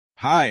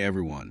Hi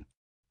everyone,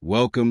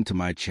 welcome to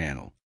my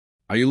channel.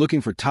 Are you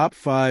looking for top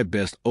 5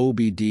 best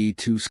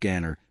OBD2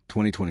 scanner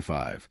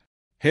 2025?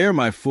 Here are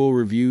my full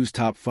reviews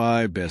top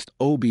 5 best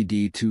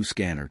OBD2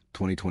 scanner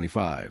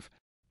 2025.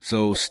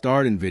 So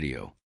start in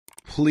video.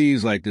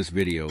 Please like this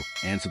video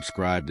and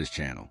subscribe this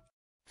channel.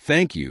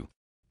 Thank you.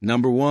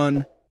 Number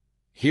 1,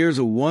 here's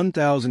a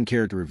 1,000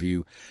 character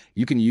review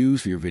you can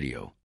use for your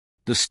video.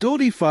 The XTOOL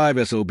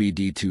D5S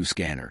OBD2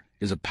 scanner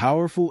is a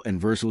powerful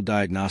and versatile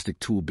diagnostic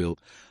tool built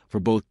for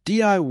both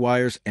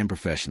DIYers and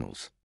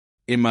professionals.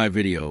 In my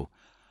video,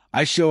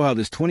 I show how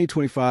this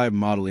 2025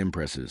 model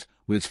impresses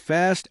with its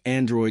fast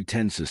Android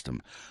 10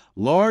 system,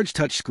 large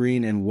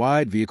touchscreen, and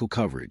wide vehicle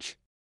coverage.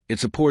 It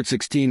supports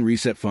 16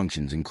 reset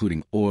functions,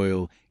 including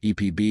oil,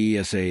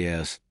 EPB,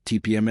 SAS,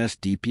 TPMS,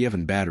 DPF,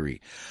 and battery,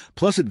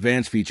 plus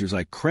advanced features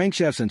like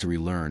crankshaft sensor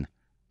Relearn,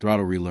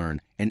 Throttle Relearn,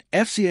 and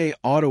FCA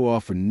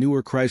AutoAuth for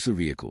newer Chrysler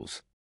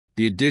vehicles.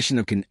 The addition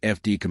of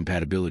FD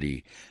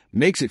compatibility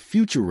makes it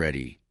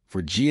future-ready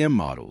for GM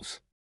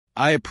models.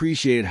 I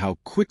appreciated how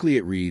quickly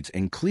it reads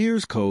and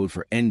clears code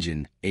for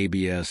engine,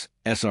 ABS,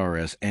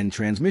 SRS, and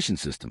transmission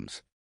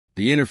systems.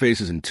 The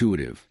interface is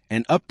intuitive,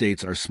 and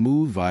updates are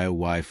smooth via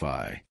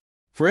Wi-Fi.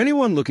 For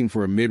anyone looking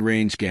for a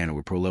mid-range scanner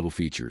with pro-level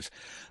features,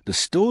 the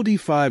XTOOL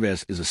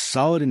D5S is a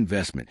solid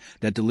investment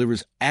that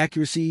delivers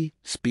accuracy,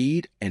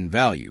 speed, and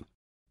value.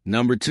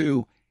 Number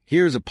 2,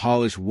 here's a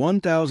polished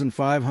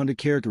 1,500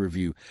 character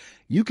review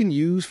you can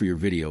use for your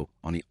video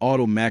on the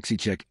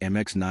MaxiCheck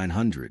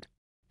MX900.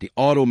 The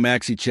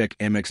MaxiCheck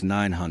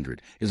MX900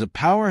 is a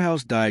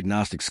powerhouse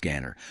diagnostic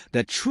scanner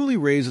that truly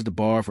raises the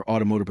bar for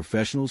automotive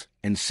professionals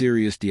and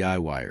serious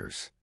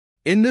DIYers.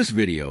 In this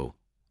video,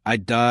 I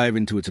dive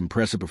into its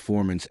impressive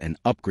performance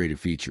and upgraded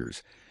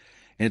features,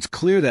 and it's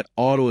clear that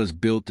Autel has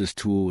built this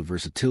tool with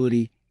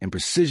versatility and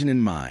precision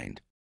in mind.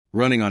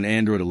 Running on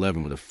Android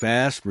 11 with a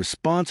fast,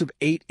 responsive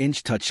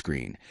 8-inch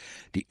touchscreen,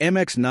 the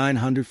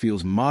MX900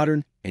 feels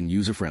modern and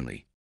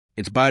user-friendly.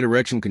 Its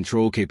bidirectional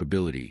control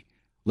capability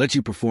lets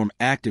you perform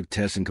active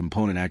tests and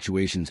component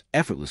actuations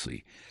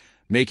effortlessly,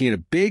 making it a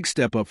big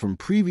step up from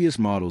previous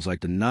models like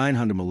the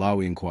 900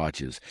 Malawian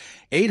Quatches,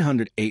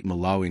 808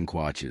 Malawian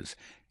Quatches,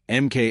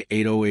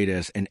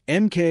 MK808S, and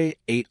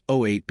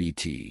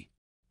MK808BT.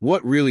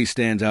 What really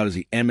stands out is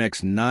the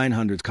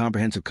MX900's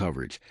comprehensive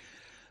coverage,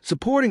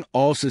 supporting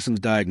all systems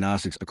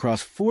diagnostics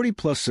across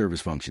 40-plus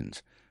service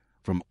functions,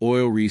 from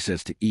oil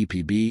resets to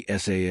EPB,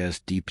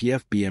 SAS,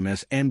 DPF,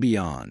 BMS, and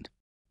beyond.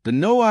 The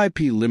No IP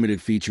Limited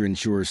feature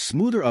ensures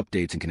smoother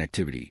updates and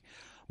connectivity,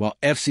 while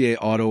FCA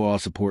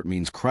AutoAuth support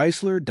means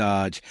Chrysler,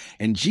 Dodge,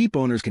 and Jeep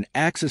owners can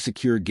access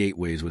secure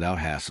gateways without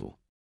hassle.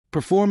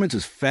 Performance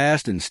is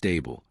fast and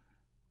stable,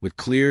 with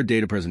clear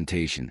data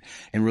presentation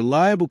and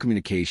reliable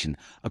communication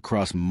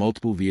across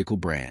multiple vehicle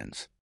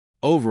brands.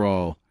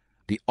 Overall,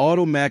 the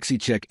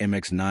MaxiCheck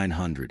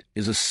MX900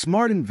 is a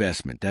smart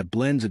investment that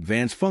blends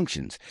advanced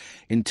functions,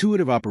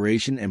 intuitive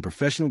operation, and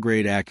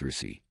professional-grade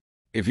accuracy.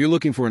 If you're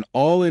looking for an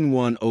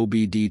all-in-one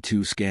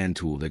OBD2 scan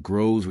tool that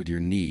grows with your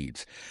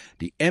needs,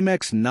 the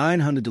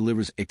MX900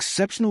 delivers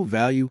exceptional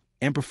value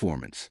and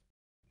performance.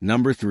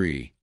 Number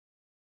 3.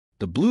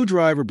 The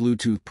BlueDriver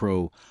Bluetooth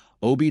Pro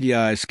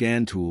OBDII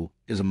scan tool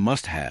is a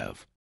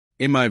must-have.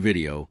 In my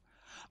video,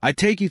 I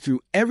take you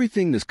through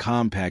everything this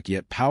compact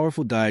yet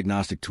powerful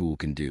diagnostic tool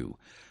can do,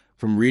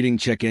 from reading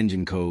check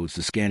engine codes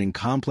to scanning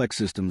complex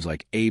systems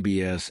like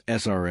ABS,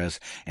 SRS,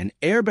 and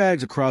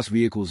airbags across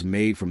vehicles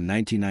made from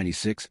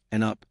 1996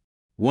 and up.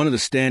 One of the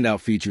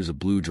standout features of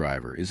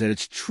BlueDriver is that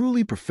it's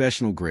truly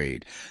professional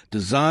grade,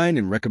 designed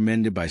and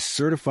recommended by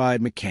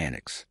certified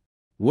mechanics.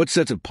 What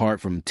sets it apart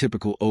from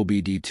typical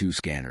OBD2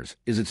 scanners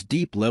is its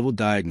deep-level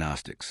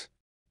diagnostics.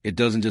 It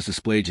doesn't just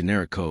display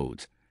generic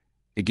codes.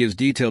 It gives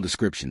detailed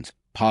descriptions,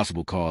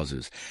 possible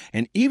causes,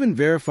 and even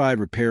verified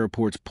repair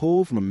reports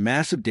pulled from a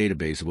massive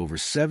database of over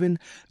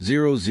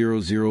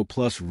 7,000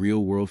 plus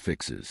real-world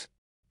fixes.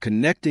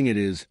 Connecting it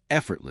is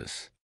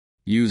effortless.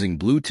 Using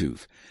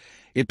Bluetooth,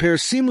 it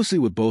pairs seamlessly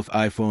with both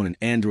iPhone and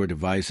Android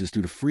devices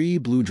through the free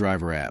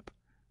BlueDriver app.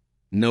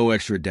 No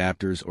extra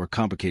adapters or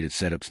complicated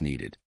setups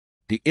needed.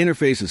 The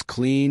interface is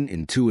clean,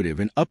 intuitive,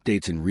 and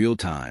updates in real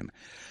time,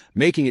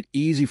 making it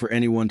easy for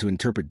anyone to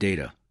interpret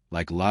data,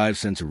 like live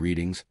sensor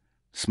readings,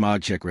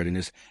 smog check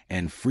readiness,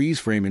 and freeze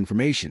frame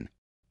information.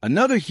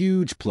 Another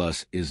huge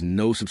plus is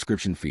no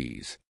subscription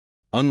fees.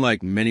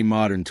 Unlike many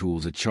modern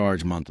tools that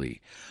charge monthly,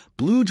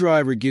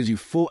 BlueDriver gives you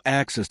full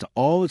access to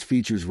all its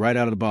features right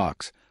out of the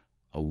box,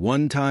 a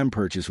one-time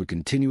purchase with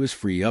continuous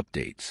free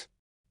updates.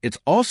 It's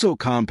also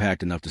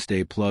compact enough to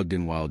stay plugged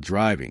in while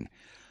driving,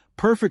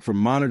 perfect for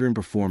monitoring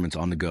performance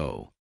on the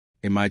go.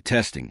 In my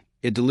testing,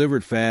 it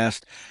delivered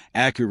fast,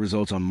 accurate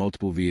results on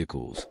multiple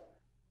vehicles,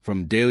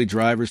 from daily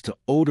drivers to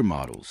older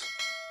models.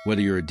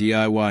 Whether you're a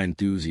DIY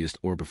enthusiast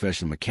or a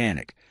professional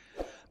mechanic,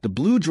 the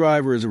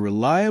BlueDriver is a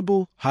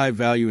reliable,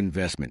 high-value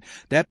investment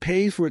that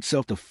pays for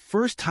itself the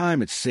first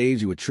time it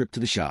saves you a trip to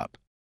the shop.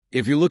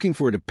 If you're looking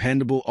for a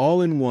dependable,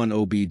 all-in-one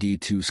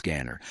OBD2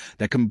 scanner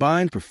that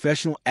combines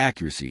professional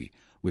accuracy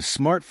with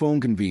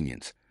smartphone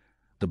convenience,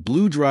 the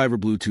BlueDriver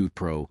Bluetooth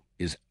Pro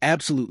is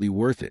absolutely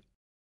worth it.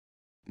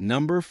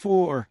 Number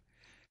 4.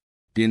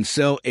 The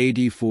ANCEL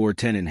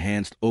AD410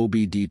 Enhanced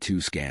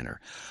OBD2 Scanner,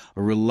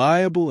 a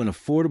reliable and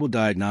affordable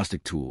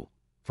diagnostic tool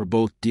for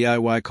both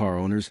DIY car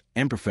owners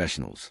and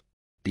professionals.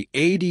 The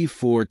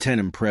AD410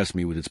 impressed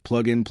me with its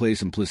plug-and-play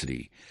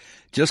simplicity.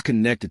 Just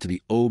connect it to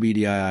the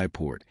OBDII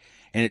port,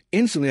 and it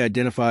instantly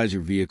identifies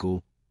your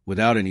vehicle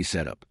without any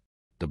setup.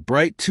 The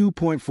bright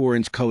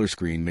 2.4-inch color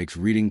screen makes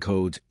reading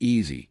codes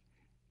easy,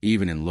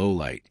 even in low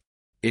light.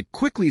 It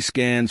quickly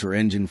scans for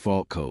engine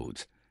fault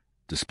codes,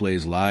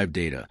 displays live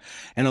data,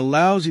 and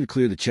allows you to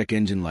clear the check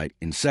engine light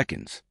in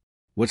seconds.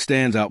 What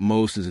stands out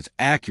most is its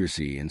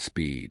accuracy and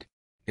speed.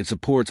 It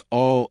supports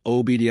all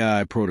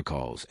OBDII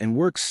protocols and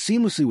works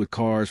seamlessly with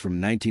cars from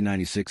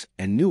 1996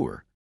 and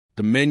newer.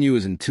 The menu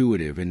is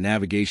intuitive and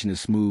navigation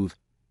is smooth,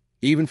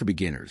 even for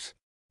beginners.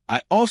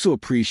 I also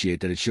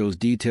appreciate that it shows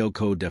detailed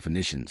code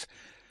definitions,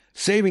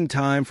 saving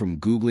time from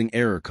Googling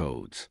error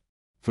codes.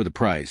 For the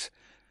price,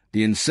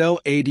 the ANCEL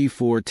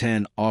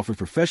AD410 offers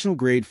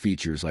professional-grade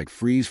features like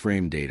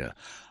freeze-frame data,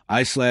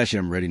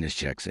 I/M readiness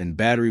checks, and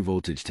battery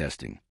voltage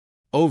testing.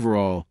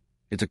 Overall,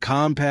 it's a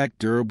compact,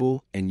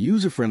 durable, and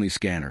user-friendly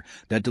scanner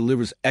that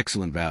delivers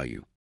excellent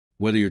value.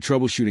 Whether you're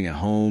troubleshooting at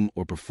home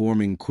or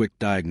performing quick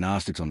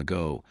diagnostics on the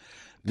go,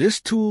 this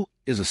tool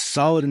is a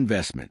solid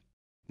investment.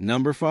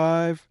 Number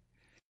 5.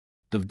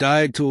 The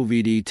VDIAGTOOL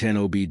VD10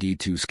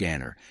 OBD2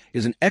 scanner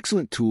is an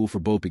excellent tool for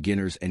both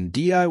beginners and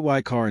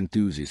DIY car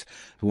enthusiasts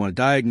who want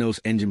to diagnose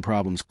engine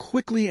problems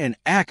quickly and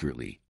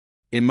accurately.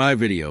 In my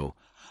video,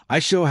 I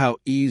show how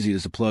easy it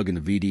is to plug in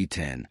the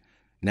VD10,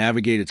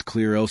 navigate its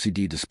clear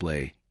LCD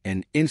display,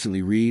 and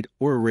instantly read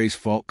or erase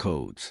fault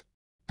codes.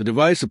 The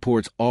device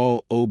supports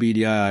all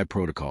OBDII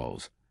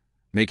protocols,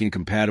 making it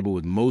compatible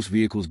with most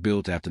vehicles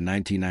built after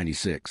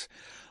 1996,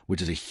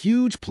 which is a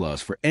huge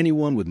plus for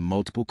anyone with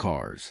multiple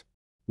cars.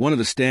 One of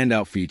the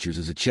standout features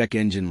is a check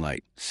engine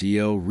light,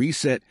 CL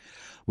reset,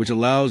 which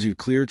allows you to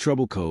clear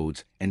trouble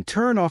codes and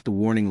turn off the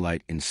warning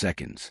light in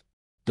seconds.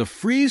 The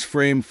freeze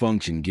frame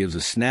function gives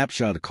a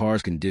snapshot of the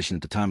car's condition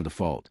at the time of the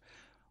fault,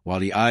 while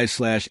the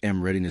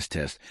I/M readiness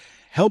test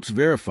helps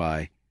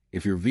verify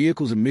if your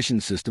vehicle's emission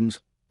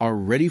systems are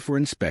ready for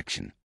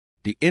inspection.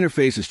 The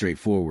interface is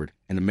straightforward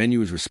and the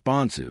menu is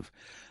responsive,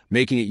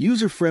 making it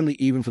user-friendly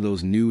even for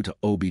those new to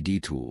OBD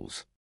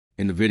tools.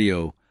 In the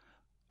video,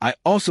 I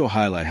also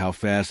highlight how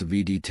fast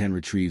the VD10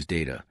 retrieves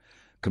data,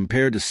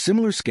 compared to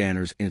similar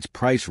scanners in its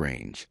price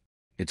range.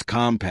 It's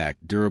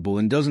compact, durable,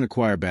 and doesn't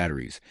require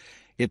batteries.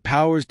 It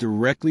powers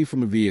directly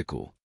from a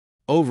vehicle.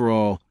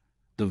 Overall,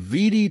 the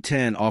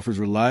VD10 offers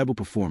reliable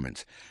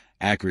performance,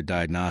 accurate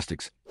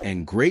diagnostics,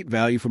 and great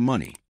value for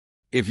money.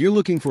 If you're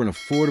looking for an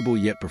affordable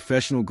yet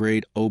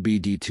professional-grade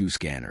OBD2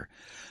 scanner,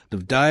 the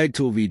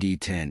VDIAGTOOL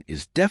VD10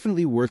 is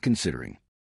definitely worth considering.